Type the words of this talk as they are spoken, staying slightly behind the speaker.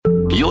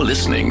You're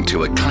listening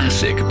to a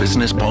classic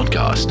business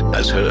podcast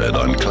as heard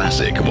on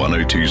Classic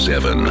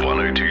 102.7.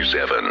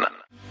 102.7.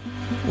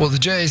 Well, the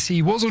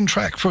JSE was on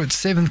track for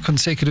its 7th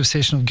consecutive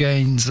session of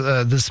gains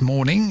this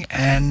morning,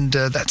 and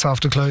that's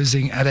after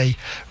closing at a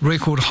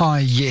record high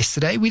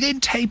yesterday. We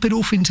then tapered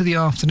off into the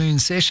afternoon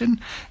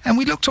session, and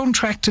we looked on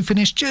track to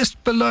finish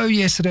just below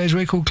yesterday's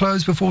record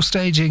close before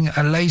staging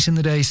a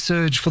late-in-the-day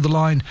surge for the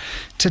line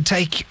to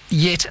take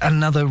yet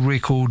another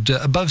record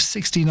above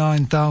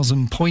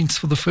 69,000 points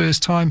for the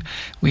first time.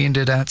 We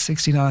ended at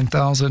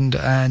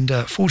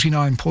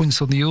 69,049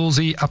 points on the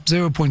Aussie, up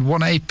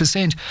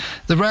 0.18%.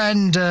 The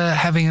Rand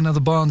having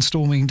another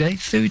barnstorming day,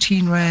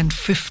 13 Rand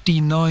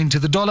 59 to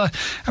the dollar.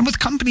 And with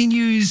company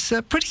news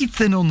pretty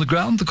thin on the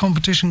ground, the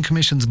Competition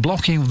Commission's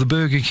blocking of the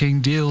Burger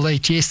King deal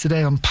late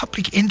yesterday on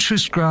public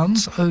interest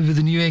grounds over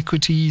the new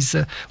equities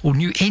or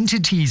new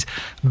entities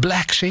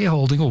black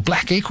shareholding or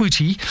black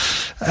equity,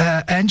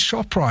 and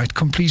ShopRite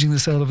completing the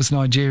sale of its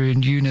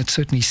Nigerian unit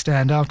certainly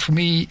stand out for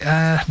me.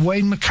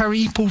 Wayne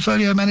McCurry,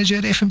 portfolio manager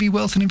at F&B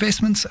Wealth and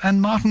Investments,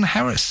 and Martin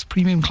Harris,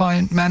 premium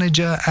client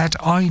manager at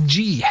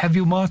IG, have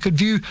your market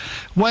view.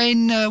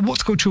 Wayne,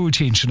 what's got your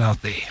attention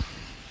out there?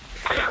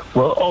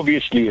 Well,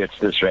 obviously it's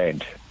this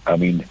Rand. I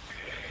mean,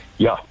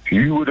 yeah,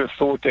 you would have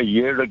thought a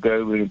year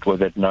ago when it was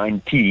at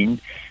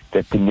 19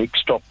 that the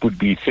next stop would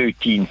be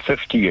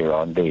 13.50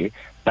 around there,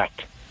 but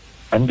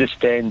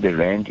understand the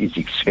Rand is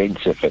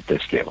expensive at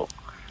this level.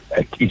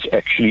 It is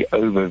actually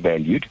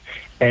overvalued,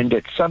 and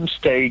at some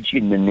stage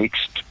in the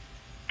next,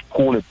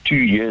 call it 2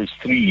 years,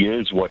 3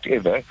 years,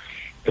 whatever,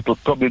 it will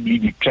probably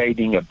be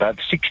trading above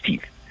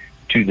 60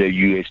 to the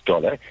US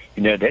dollar.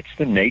 You know, that's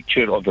the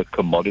nature of a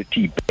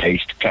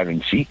commodity-based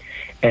currency,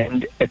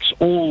 and it's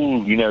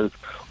all, you know,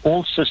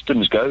 all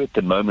systems go at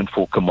the moment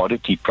for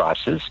commodity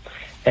prices,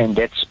 and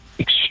that's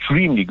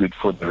extremely good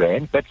for the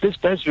Rand. But this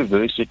does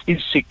reverse. It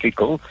is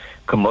cyclical.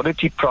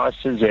 Commodity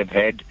prices have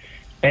had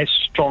as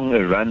strong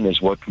a run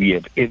as what we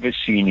have ever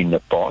seen in the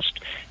past,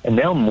 and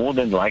they'll more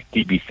than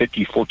likely be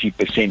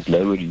 30-40%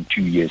 lower in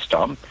 2 years'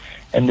 time,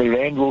 and the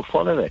Rand will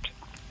follow that.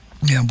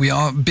 Yeah, we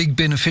are big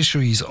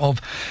beneficiaries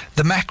of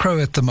the macro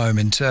at the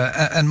moment.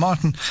 And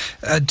Martin,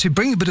 to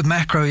bring a bit of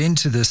macro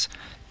into this,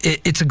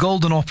 it's a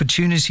golden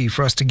opportunity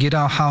for us to get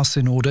our house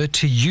in order,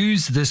 to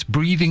use this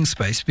breathing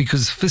space,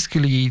 because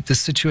fiscally the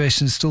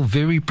situation is still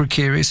very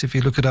precarious. If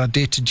you look at our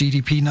debt to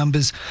GDP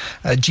numbers,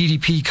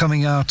 GDP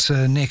coming out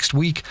next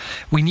week,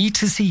 we need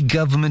to see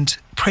government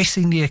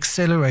pressing the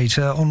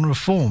accelerator on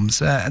reforms.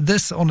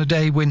 This on a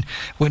day when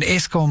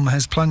Eskom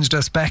has plunged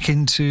us back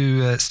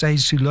into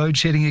stage 2 load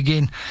shedding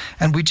again,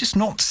 and we're just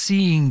not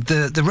seeing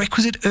the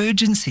requisite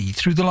urgency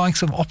through the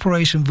likes of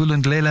Operation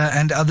Vulindlela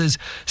and others.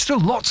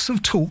 Still lots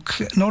of talk,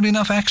 not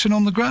enough action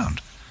on the ground.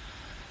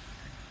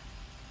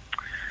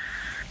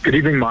 Good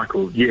evening,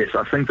 Michael. Yes,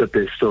 I think that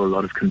there's still a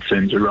lot of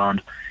concerns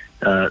around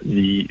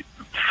the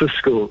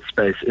fiscal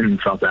space in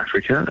South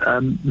Africa.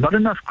 Not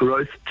enough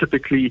growth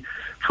typically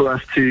for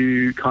us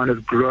to kind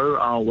of grow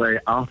our way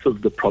out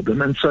of the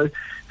problem. And so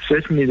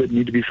certainly there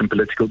need to be some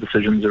political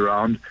decisions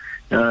around,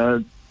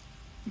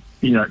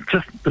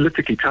 just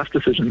politically tough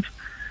decisions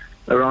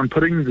around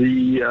putting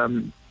the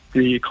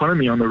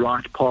economy on the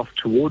right path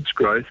towards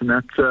growth, and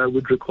that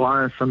would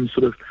require some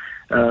sort of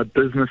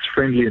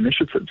business-friendly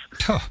initiatives.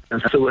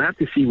 And so we'll have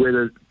to see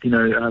whether,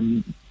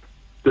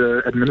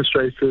 the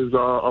administrators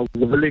are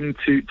willing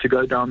to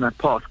go down that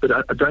path. But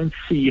I don't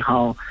see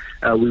how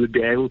we would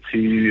be able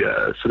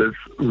to sort of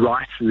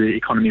right the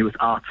economy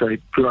without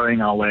growing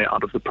our way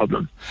out of the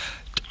problem.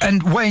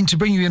 And Wayne, to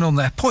bring you in on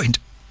that point,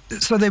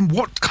 so then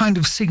what kind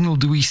of signal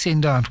do we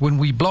send out when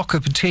we block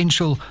a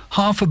potential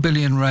R500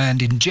 million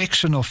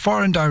injection of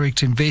foreign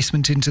direct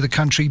investment into the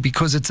country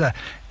because it's an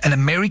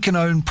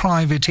American-owned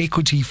private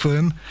equity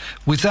firm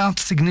without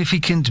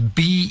significant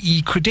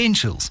BE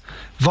credentials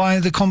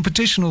via the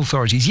competition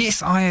authorities?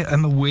 Yes, I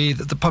am aware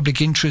that the public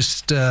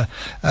interest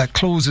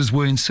clauses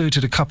were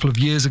inserted a couple of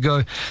years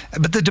ago,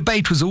 but the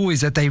debate was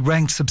always that they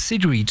ranked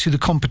subsidiary to the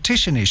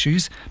competition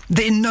issues.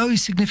 There are no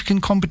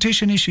significant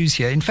competition issues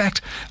here. In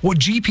fact, what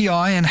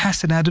GPI and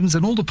Hassan Adams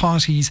and all the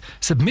parties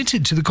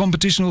submitted to the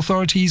competition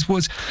authorities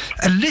was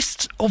a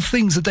list of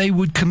things that they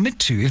would commit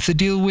to if the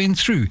deal went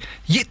through.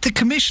 Yet the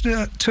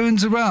commissioner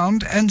turns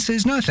around and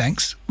says, no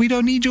thanks, we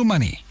don't need your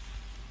money.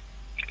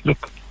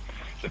 Look,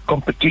 the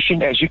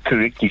competition, as you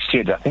correctly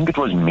said, I think it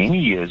was many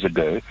years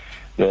ago,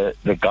 the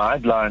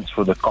guidelines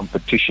for the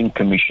competition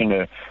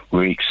commissioner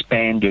were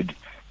expanded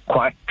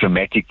quite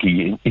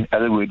dramatically. In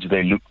other words,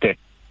 they looked at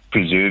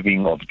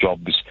preserving of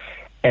jobs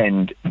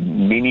and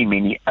many,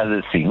 many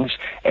other things.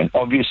 And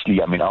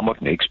obviously, I mean, I'm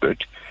not an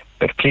expert,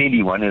 but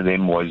clearly one of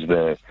them was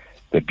the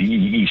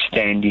BEE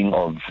standing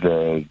of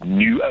the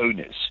new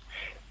owners.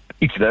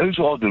 If those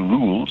are the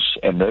rules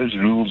and those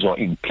rules are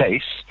in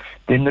place,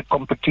 then the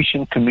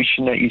competition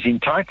commissioner is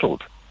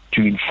entitled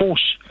to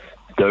enforce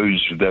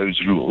those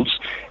rules.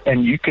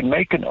 And you can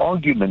make an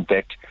argument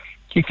that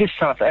if a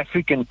South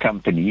African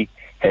company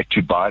had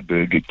to buy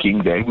Burger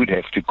King, they would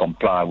have to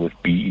comply with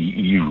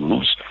BEE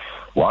rules.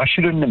 why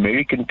should an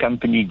American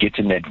company get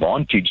an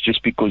advantage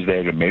just because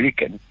they're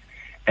American?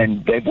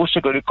 And they've also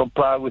got to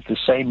comply with the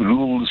same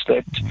rules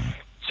that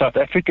South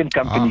African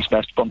companies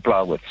must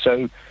comply with.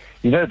 So,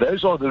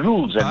 those are the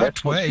rules, and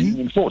that's what's being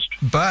enforced.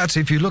 But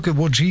if you look at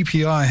what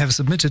GPI have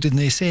submitted in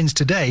their SENS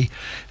today,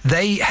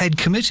 they had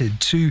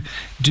committed to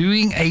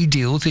doing a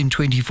deal within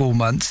 24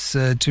 months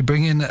to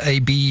bring in a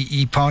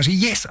BEE party.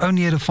 Yes,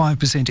 only at a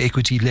 5%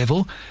 equity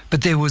level,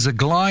 but there was a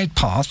glide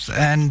path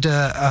and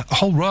a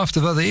whole raft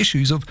of other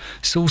issues of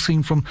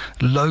sourcing from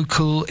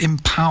local,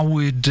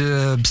 empowered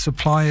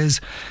suppliers,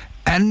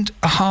 and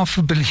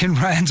R500 million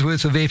rands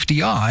worth of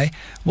FDI.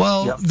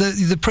 Well,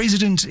 the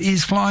president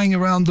is flying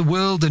around the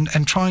world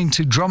and trying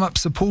to drum up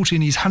support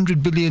in his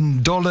 $100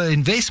 billion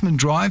investment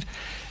drive.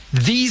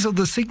 These are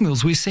the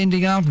signals we're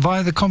sending out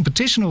via the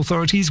competition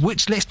authorities,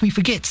 which, lest we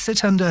forget,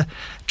 sit under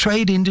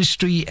Trade,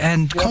 Industry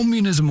and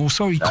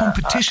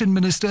Competition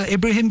Minister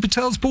Ibrahim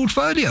Patel's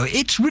portfolio.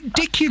 It's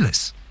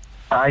ridiculous.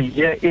 I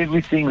hear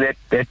everything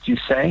that you're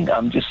saying.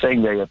 I'm just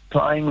saying they're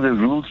applying the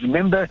rules.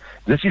 Remember,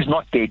 this is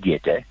not dead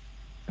yet, eh?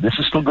 This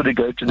is still going to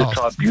go to the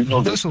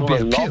tribunal. There's still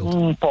a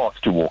long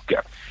path to walk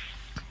here.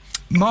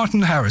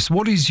 Martin Harris,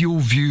 what is your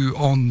view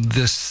on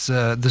this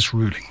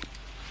ruling?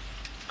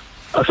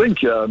 I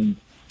think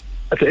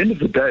at the end of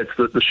the day,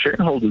 it's the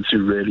shareholders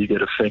who really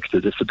get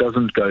affected if it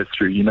doesn't go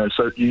through.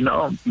 So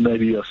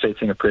maybe you're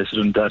setting a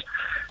precedent that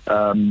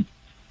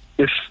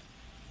if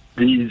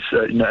these,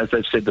 as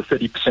they've said, the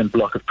 30%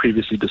 block of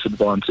previously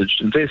disadvantaged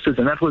investors,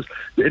 and that was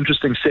the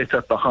interesting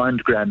setup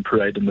behind Grand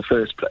Parade in the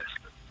first place.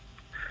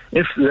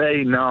 If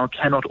they now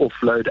cannot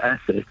offload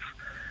assets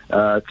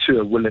to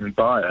a willing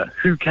buyer,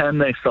 who can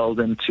they sell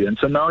them to? And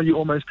so now you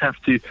almost have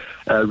to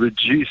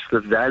reduce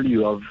the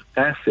value of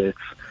assets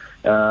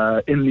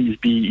in these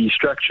BEE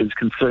structures,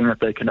 considering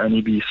that they can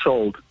only be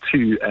sold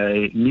to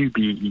a new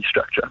BEE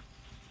structure.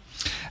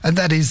 And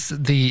that is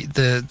the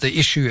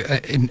issue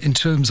in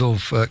terms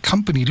of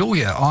company law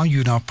here. Are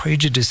you now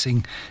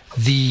prejudicing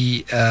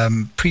the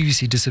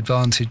previously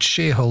disadvantaged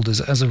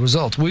shareholders as a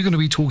result? We're going to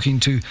be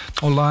talking to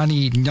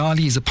Olani Nyali,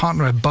 he's a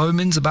partner at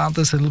Bowman's, about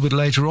this a little bit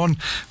later on,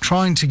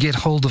 trying to get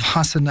hold of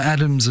Hassan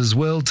Adams as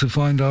well to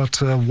find out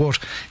what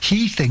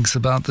he thinks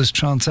about this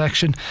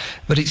transaction.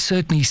 But it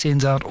certainly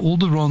sends out all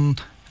the wrong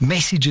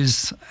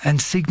messages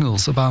and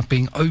signals about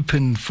being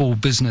open for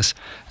business.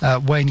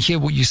 Wayne, hear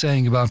what you're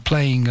saying about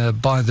playing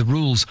by the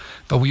rules,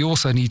 but we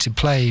also need to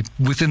play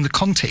within the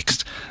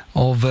context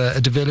of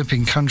a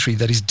developing country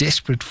that is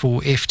desperate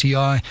for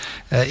FDI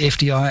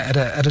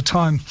at a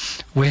time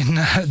when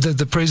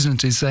the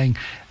president is saying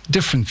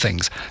different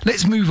things.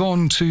 Let's move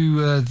on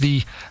to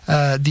the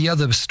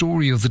other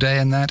story of the day,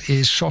 and that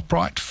is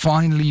Shoprite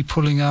finally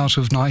pulling out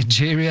of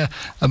Nigeria,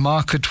 a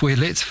market where,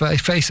 let's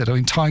face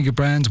it, Tiger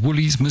Brands,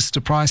 Woolies,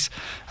 Mr. Price,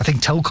 I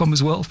think Telkom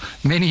as well,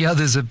 many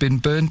others have been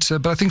burnt,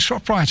 but I think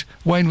Shoprite,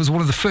 Wayne, was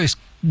one of the first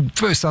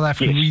South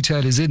African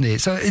retailers in there.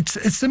 So it's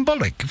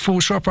symbolic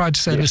for Shoprite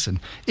to say, listen,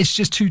 it's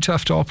just too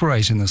tough to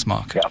operate in this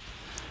market.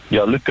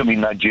 Yeah, look,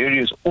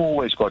 Nigeria's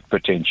always got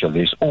potential.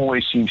 There's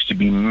always seems to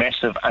be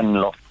massive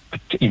unlocked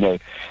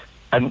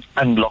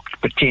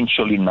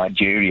potential in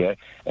Nigeria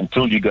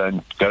until you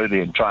go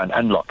there and try and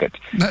unlock it.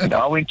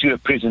 I went to a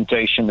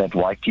presentation that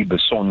YT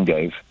Basson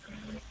gave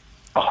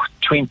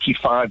 20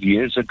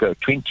 years ago,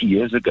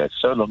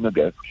 so long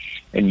ago,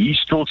 and he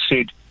still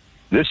said,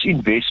 this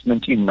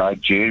investment in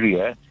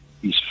Nigeria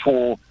is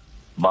for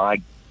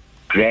my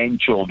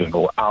grandchildren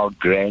or our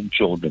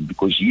grandchildren,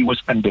 because he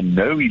was under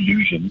no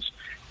illusions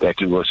that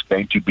it was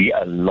going to be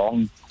a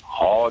long,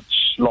 hard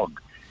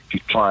slog to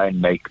try and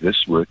make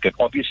this work. And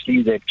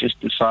obviously they've just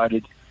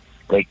decided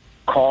they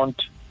can't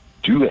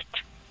do it,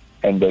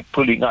 and they're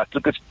pulling out.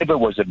 Look, it never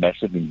was a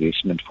massive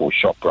investment for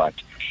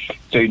Shoprite.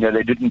 So,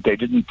 they didn't bet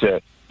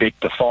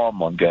the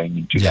farm on going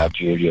into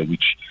Nigeria,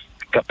 which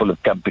a couple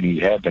of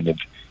companies have, and have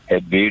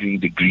had varying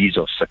degrees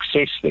of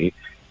success there.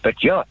 But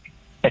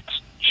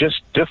it's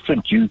just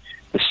different. The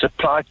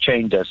supply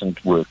chain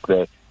doesn't work.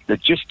 The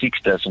logistics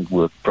doesn't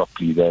work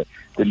properly. The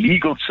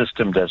legal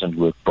system doesn't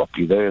work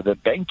properly. The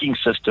banking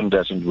system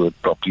doesn't work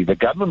properly. The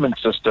government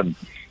system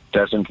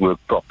doesn't work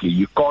properly.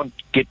 You can't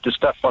get the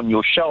stuff on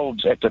your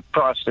shelves at a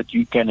price that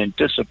you can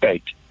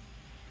anticipate.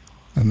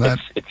 And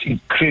it's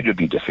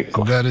incredibly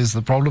difficult. That is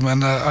the problem,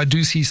 and I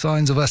do see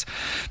signs of us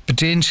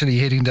potentially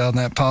heading down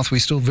that path. We're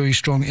still very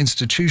strong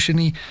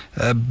institutionally,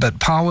 but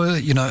power,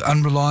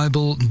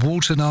 unreliable.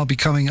 Water now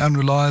becoming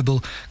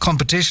unreliable.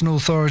 Competition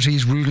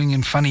authorities ruling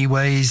in funny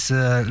ways.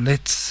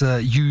 Let's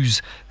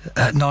use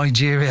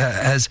Nigeria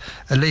as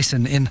a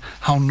lesson in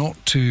how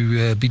not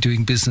to be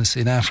doing business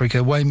in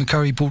Africa. Wayne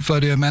McCurry,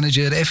 Portfolio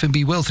Manager at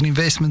FNB Wealth and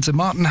Investments, and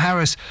Martin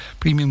Harris,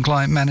 Premium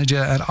Client Manager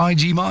at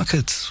IG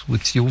Markets,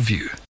 with your view.